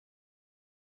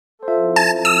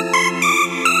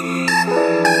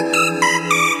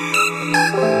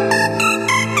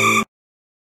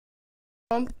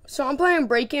So I'm playing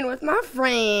break-in with my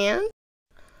friend.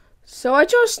 So I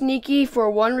chose sneaky for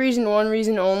one reason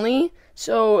only.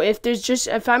 So if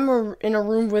I'm in a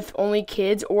room with only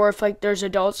kids, or if like there's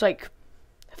adults like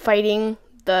fighting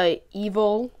the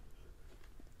evil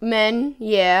men,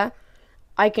 yeah,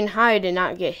 I can hide and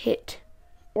not get hit.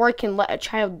 Or I can let a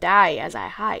child die as I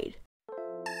hide.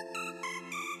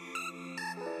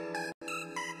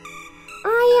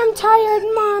 I am tired,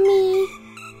 Mommy.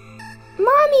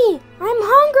 Mommy, I'm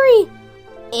hungry.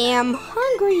 Am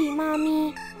hungry,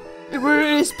 Mommy. Where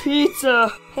is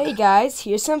pizza? Hey guys,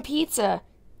 here's some pizza.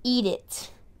 Eat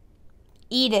it.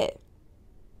 Eat it.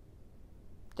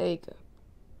 There you go.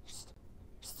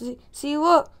 See,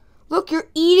 look. Look, you're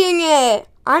eating it.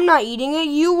 I'm not eating it,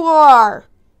 you are.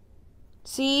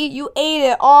 See, you ate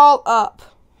it all up.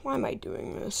 Why am I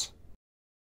doing this?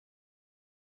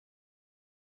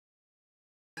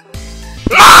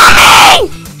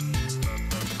 Mommy!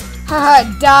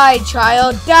 Haha, die,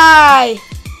 child, die!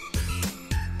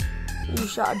 You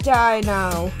shall die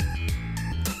now.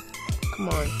 Come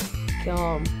on,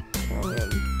 kill him. Kill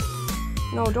him.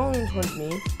 No, don't lean towards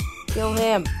me. Kill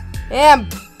him. Him!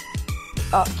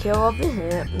 Kill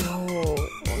him. No,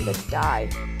 I want to die.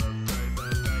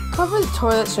 Cover the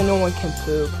toilet so no one can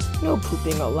poop. No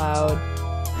pooping allowed.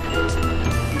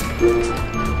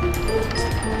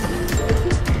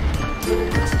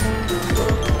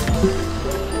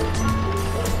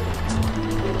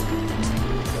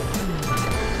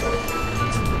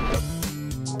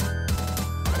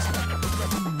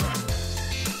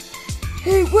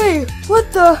 Hey, wait,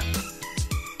 what the,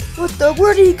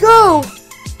 where'd he go?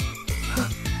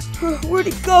 Where'd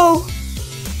he go?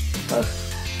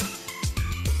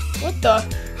 What the?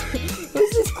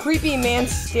 Who's this creepy man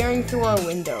staring through our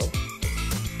window?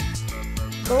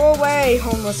 Go away,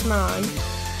 homeless man.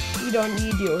 We don't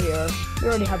need you here. We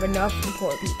already have enough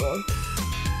poor people.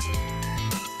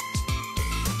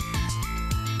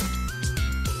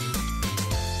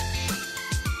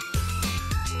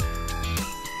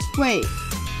 Wait,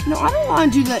 no, I don't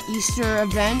want to do the Easter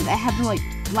event that happened like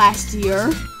last year.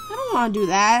 I don't want to do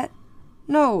that.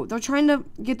 No, they're trying to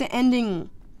get the ending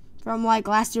from like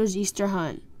last year's Easter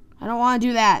hunt. I don't want to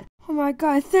do that. Oh my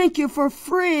god, thank you for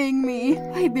freeing me.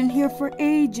 I've been here for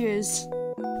ages.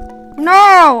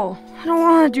 No, I don't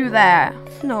want to do that.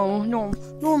 No,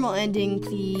 normal ending,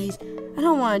 please. I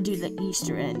don't want to do the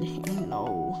Easter ending,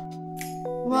 no.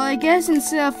 Well, I guess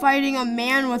instead of fighting a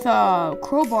man with a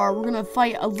crowbar, we're gonna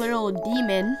fight a little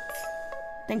demon.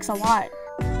 Thanks a lot,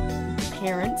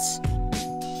 parents.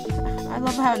 I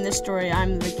love how in this story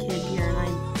I'm the kid here and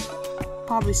I'm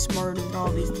probably smarter than all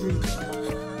these three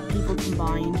people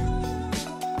combined.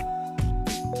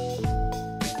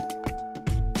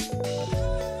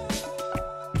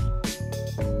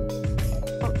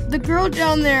 Oh, the girl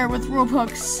down there with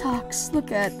Robux sucks.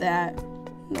 Look at that.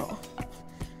 No.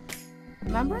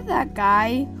 Remember that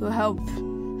guy who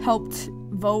helped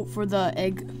vote for the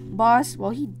egg boss?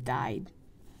 Well, he died.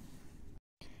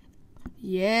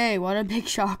 Yay, what a big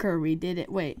shocker. We did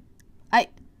it. Wait.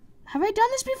 Have I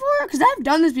done this before? Because I've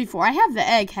done this before. I have the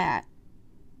egg hat.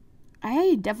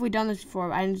 I definitely done this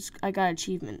before. I got an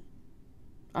achievement.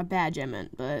 A badge, I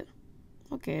meant, but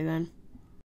okay then.